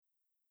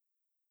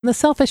The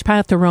Selfish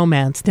Path to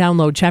Romance.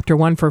 Download Chapter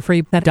 1 for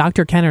free at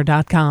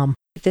drkenner.com.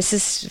 This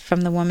is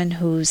from the woman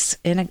who's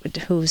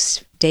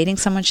dating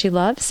someone she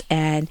loves,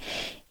 and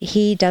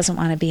he doesn't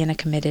want to be in a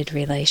committed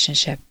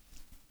relationship.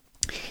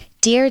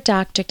 Dear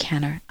Dr.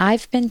 Kenner,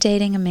 I've been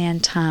dating a man,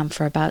 Tom,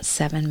 for about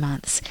 7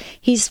 months.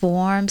 He's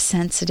warm,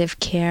 sensitive,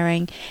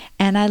 caring,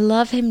 and I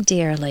love him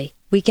dearly.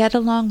 We get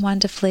along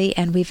wonderfully,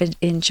 and we've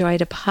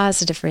enjoyed a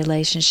positive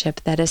relationship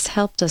that has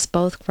helped us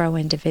both grow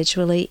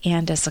individually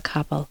and as a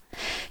couple.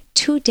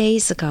 2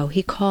 days ago,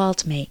 he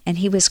called me, and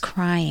he was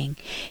crying.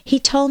 He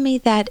told me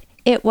that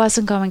it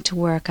wasn't going to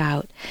work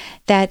out,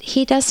 that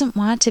he doesn't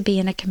want to be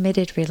in a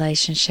committed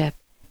relationship.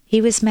 He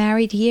was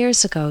married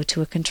years ago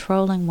to a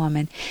controlling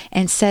woman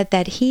and said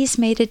that he had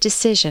made the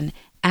decision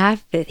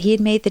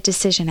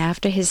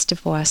after his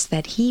divorce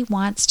that he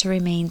wants to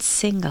remain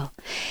single.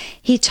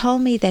 He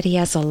told me that he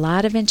has a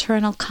lot of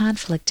internal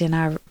conflict in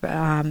our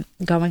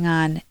going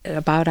on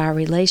about our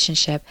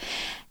relationship,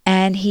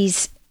 and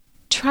he's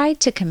tried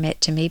to commit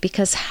to me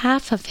because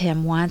half of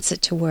him wants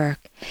it to work.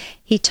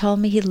 He told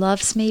me he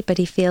loves me, but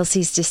he feels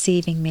he's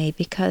deceiving me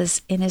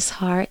because in his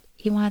heart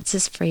he wants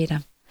his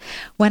freedom.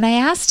 When I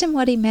asked him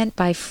what he meant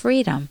by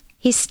freedom,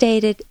 he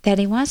stated that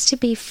he wants to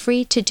be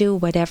free to do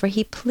whatever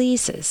he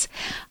pleases.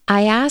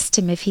 I asked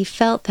him if he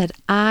felt that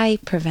I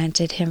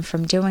prevented him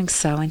from doing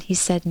so, and he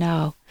said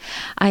no.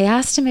 I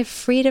asked him if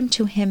freedom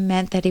to him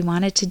meant that he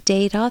wanted to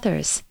date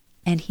others,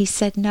 and he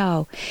said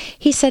no.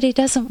 He said he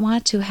doesn't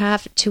want to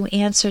have to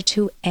answer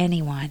to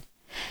anyone.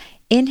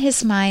 In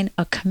his mind,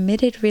 a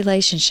committed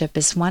relationship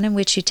is one in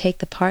which you take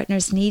the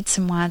partner's needs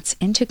and wants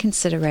into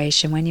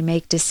consideration when you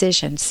make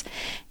decisions,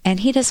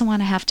 and he doesn't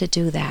want to have to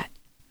do that.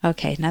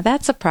 Okay, now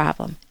that's a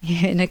problem.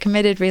 In a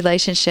committed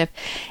relationship,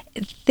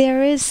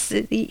 there is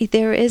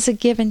a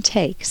give and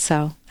take,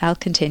 so I'll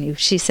continue.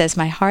 She says,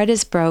 my heart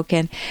is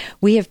broken.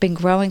 We have been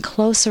growing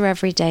closer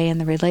every day, and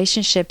the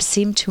relationship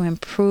seemed to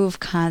improve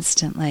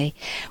constantly.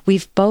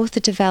 We've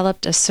both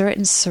developed a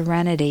certain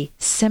serenity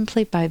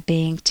simply by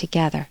being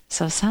together.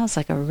 So it sounds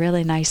like a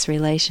really nice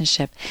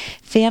relationship.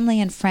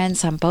 Family and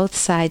friends on both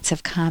sides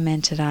have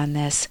commented on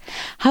this.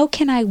 How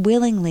can I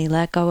willingly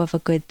let go of a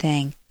good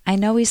thing? I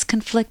know he's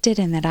conflicted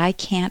and that I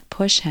can't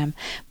push him,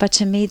 but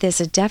to me there's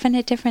a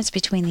definite difference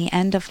between the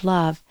end of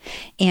love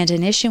and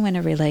an issue in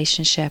a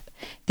relationship.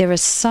 There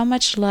is so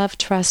much love,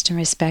 trust, and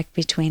respect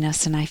between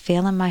us, and I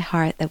feel in my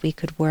heart that we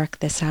could work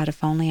this out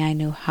if only I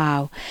knew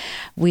how.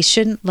 We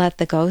shouldn't let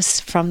the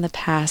ghosts from the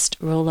past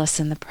rule us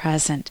in the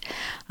present.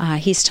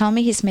 He's told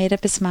me he's made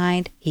up his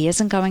mind. He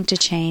isn't going to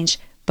change,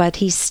 but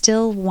he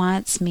still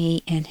wants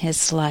me in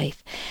his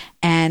life.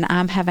 And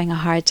I'm having a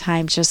hard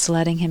time just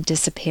letting him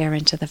disappear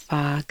into the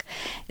fog.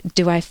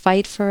 Do I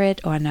fight for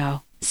it or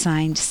no?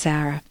 Signed,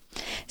 Sarah.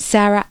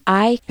 Sarah,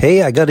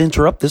 Hey, I got to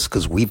interrupt this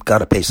because we've got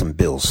to pay some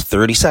bills.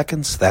 30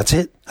 seconds, that's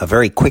it. A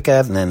very quick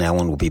ad, and then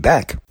Ellen will be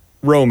back.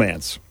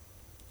 Romance.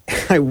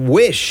 I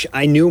wish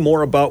I knew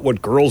more about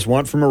what girls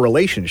want from a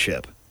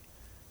relationship.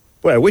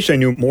 Boy, I wish I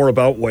knew more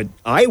about what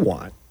I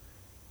want.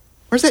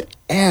 Where's that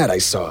ad I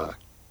saw?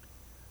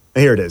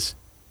 Here it is.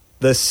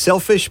 The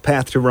Selfish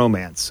Path to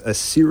Romance, a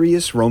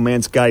serious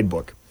romance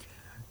guidebook.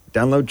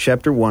 Download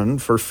Chapter 1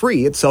 for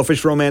free at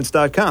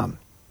selfishromance.com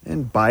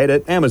and buy it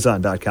at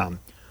amazon.com.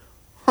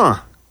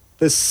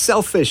 The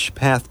Selfish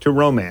Path to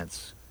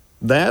Romance.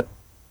 That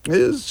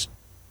is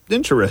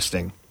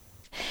interesting.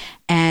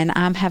 And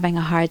I'm having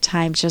a hard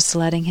time just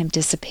letting him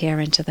disappear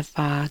into the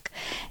fog.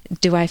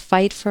 Do I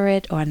fight for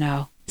it or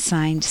no?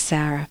 Signed,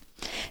 Sarah.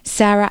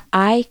 Sarah,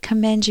 I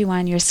commend you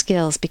on your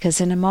skills because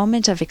in a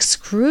moment of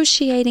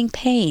excruciating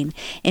pain,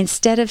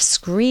 instead of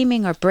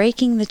screaming or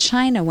breaking the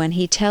china when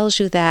he tells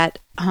you that,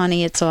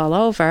 honey, it's all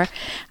over,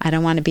 I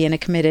don't want to be in a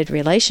committed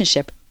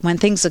relationship, when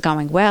things are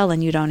going well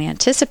and you don't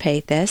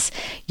anticipate this,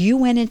 you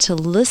went into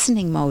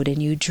listening mode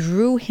and you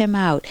drew him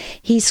out.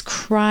 He's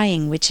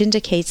crying, which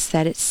indicates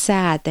that it's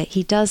sad, that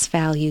he does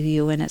value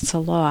you and it's a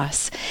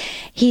loss.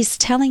 He's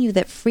telling you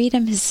that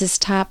freedom is his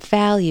top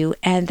value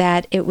and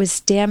that it was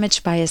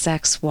damaged by his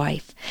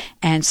ex-wife.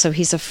 And so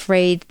he's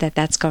afraid that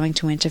that's going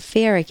to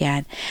interfere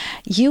again.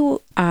 You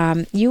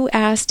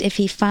asked if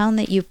he found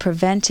that you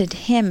prevented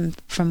him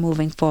from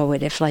moving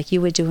forward, if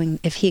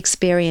he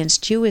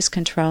experienced you as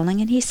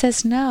controlling, and he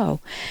says no.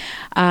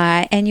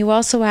 And you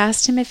also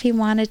asked him if he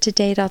wanted to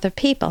date other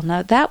people.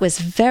 Now, that was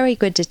very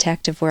good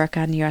detective work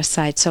on your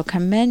side, so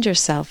commend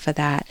yourself for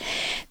that.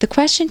 The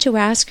question to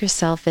ask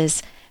yourself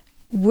is,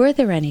 were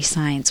there any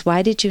signs?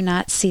 Why did you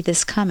not see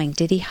this coming?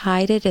 Did he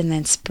hide it and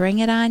then spring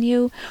it on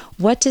you?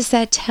 What does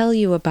that tell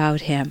you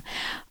about him?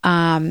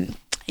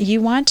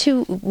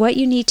 What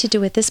you need to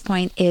do at this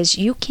point is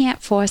you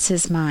can't force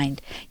his mind.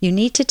 You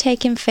need to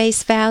take him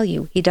face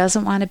value. He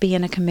doesn't want to be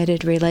in a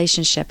committed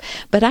relationship.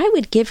 But I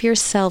would give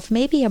yourself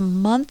maybe a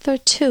month or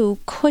two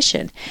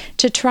cushion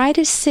to try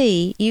to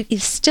see. You're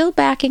still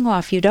backing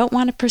off. You don't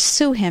want to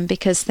pursue him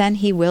because then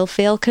he will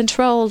feel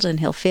controlled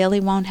and he'll feel he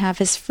won't have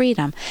his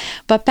freedom.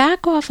 But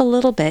back off a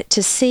little bit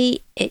to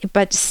see,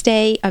 but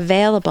stay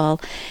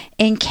available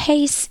in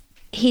case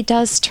he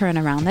does turn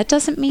around, that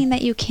doesn't mean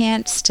that you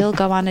can't still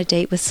go on a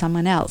date with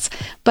someone else.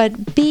 But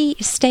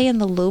stay in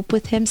the loop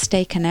with him,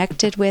 stay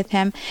connected with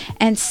him,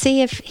 and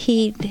see if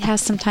he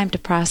has some time to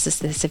process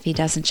this if he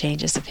doesn't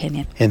change his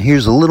opinion. And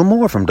here's a little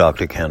more from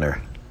Dr.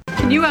 Kenner.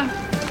 Can you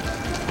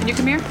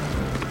come here?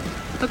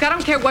 Look, I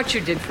don't care what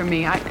you did for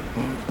me.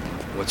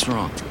 What's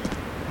wrong?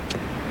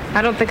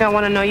 I don't think I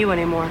want to know you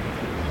anymore.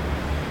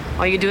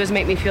 All you do is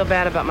make me feel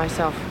bad about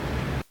myself.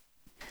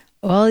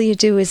 All you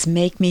do is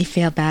make me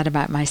feel bad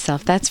about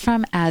myself. That's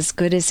from As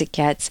Good As It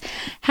Gets.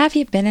 Have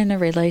you been in a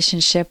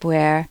relationship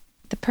where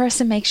the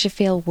person makes you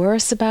feel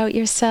worse about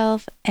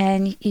yourself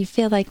and you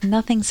feel like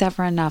nothing's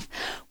ever enough?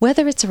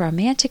 Whether it's a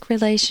romantic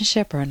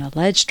relationship or an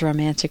alleged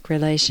romantic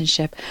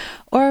relationship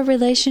or a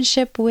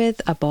relationship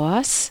with a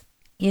boss,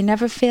 you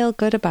never feel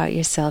good about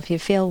yourself. You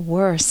feel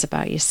worse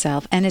about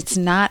yourself. And it's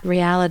not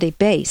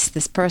reality-based.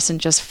 This person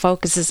just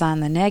focuses on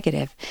the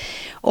negative.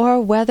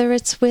 Or whether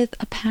it's with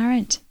a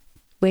parent,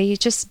 where you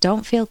just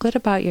don't feel good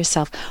about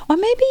yourself. Or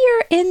maybe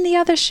you're in the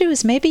other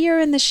shoes. Maybe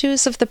you're in the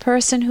shoes of the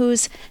person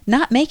who's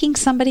not making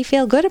somebody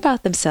feel good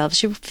about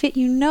themselves.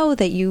 You know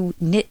that you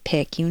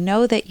nitpick. You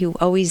know that you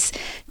always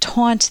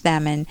taunt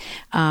them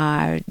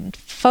and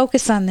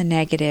focus on the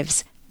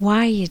negatives. Why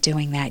are you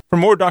doing that? For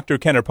more Dr.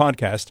 Kenner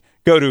podcast,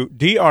 go to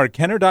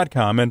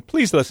drkenner.com and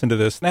please listen to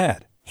this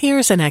ad.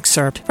 Here's an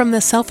excerpt from The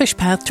Selfish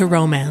Path to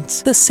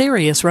Romance, the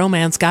Serious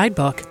Romance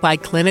Guidebook by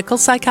clinical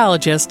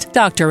psychologist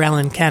Dr.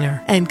 Ellen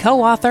Kenner and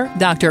co-author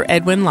Dr.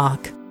 Edwin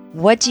Locke.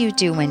 What do you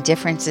do when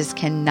differences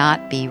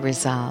cannot be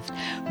resolved?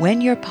 When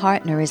your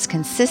partner is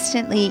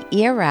consistently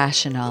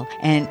irrational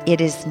and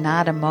it is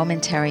not a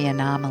momentary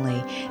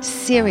anomaly,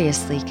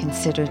 seriously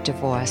consider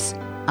divorce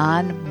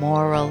on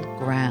moral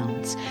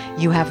grounds.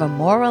 You have a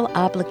moral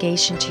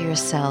obligation to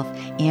yourself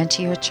and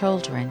to your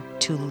children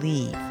to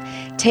leave.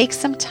 Take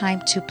some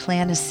time to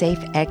plan a safe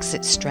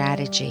exit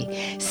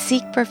strategy.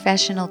 Seek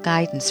professional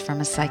guidance from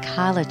a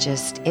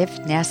psychologist if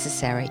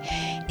necessary.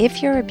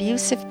 If your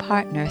abusive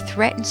partner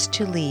threatens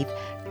to leave,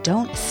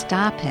 don't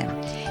stop him.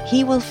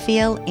 He will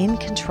feel in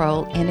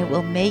control and it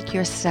will make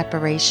your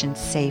separation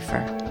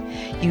safer.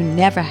 You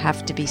never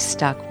have to be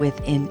stuck with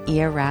an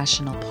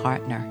irrational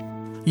partner.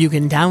 You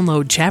can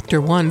download Chapter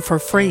 1 for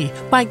free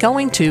by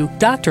going to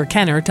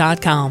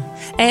drkenner.com.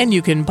 And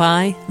you can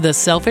buy The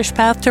Selfish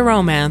Path to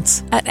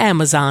Romance at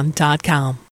amazon.com.